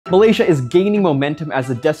Malaysia is gaining momentum as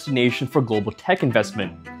a destination for global tech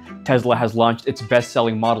investment. Tesla has launched its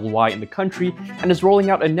best-selling Model Y in the country and is rolling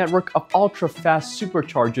out a network of ultra-fast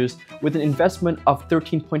superchargers with an investment of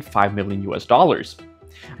 $13.5 million.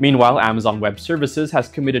 Meanwhile, Amazon Web Services has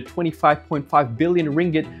committed 25.5 billion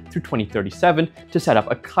ringgit through 2037 to set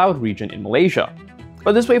up a cloud region in Malaysia.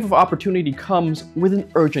 But this wave of opportunity comes with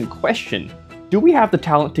an urgent question. Do we have the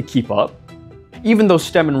talent to keep up? Even though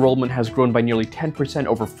STEM enrollment has grown by nearly 10%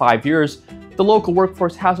 over 5 years, the local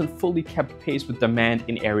workforce hasn't fully kept pace with demand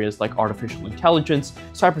in areas like artificial intelligence,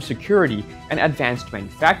 cybersecurity, and advanced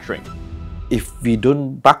manufacturing. If we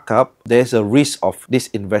don't back up, there's a risk of this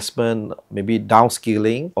investment maybe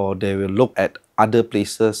downscaling, or they will look at other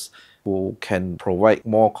places who can provide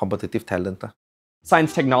more competitive talent.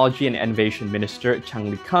 Science, Technology and Innovation Minister Chang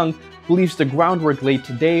Lee Kang believes the groundwork laid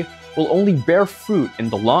today will only bear fruit in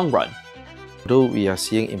the long run. Though we are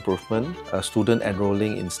seeing improvement, students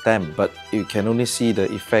enrolling in STEM, but you can only see the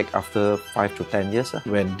effect after 5 to 10 years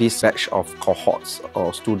when this batch of cohorts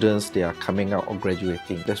or students, they are coming out or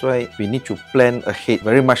graduating. That's why we need to plan ahead,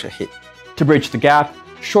 very much ahead. To bridge the gap,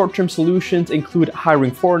 short-term solutions include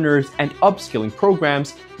hiring foreigners and upskilling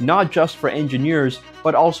programs, not just for engineers,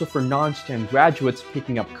 but also for non-STEM graduates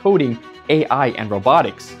picking up coding, AI, and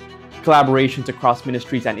robotics. Collaborations across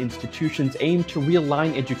ministries and institutions aim to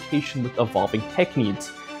realign education with evolving tech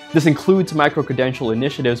needs. This includes micro-credential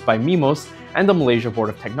initiatives by MIMOS and the Malaysia Board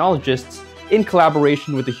of Technologists in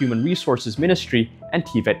collaboration with the Human Resources Ministry and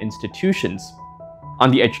TVET institutions. On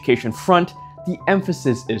the education front, the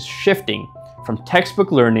emphasis is shifting from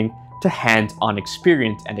textbook learning to hands-on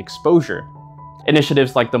experience and exposure.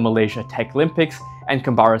 Initiatives like the Malaysia Tech Olympics and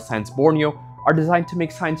Kembara Science Borneo are designed to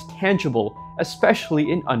make science tangible,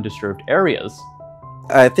 especially in underserved areas.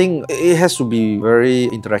 I think it has to be very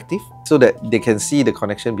interactive so that they can see the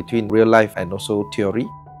connection between real life and also theory.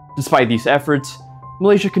 Despite these efforts,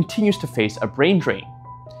 Malaysia continues to face a brain drain.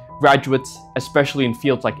 Graduates, especially in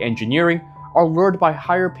fields like engineering, are lured by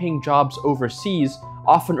higher-paying jobs overseas,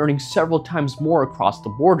 often earning several times more across the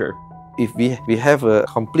border. If we have a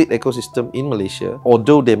complete ecosystem in Malaysia,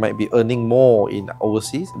 although they might be earning more in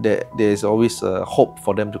overseas, there is always a hope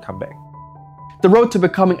for them to come back. The road to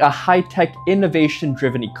becoming a high-tech,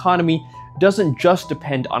 innovation-driven economy doesn't just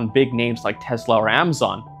depend on big names like Tesla or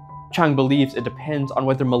Amazon. Chang believes it depends on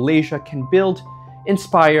whether Malaysia can build,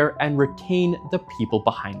 inspire, and retain the people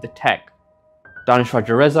behind the tech. Danish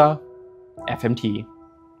Rajareza, FMT.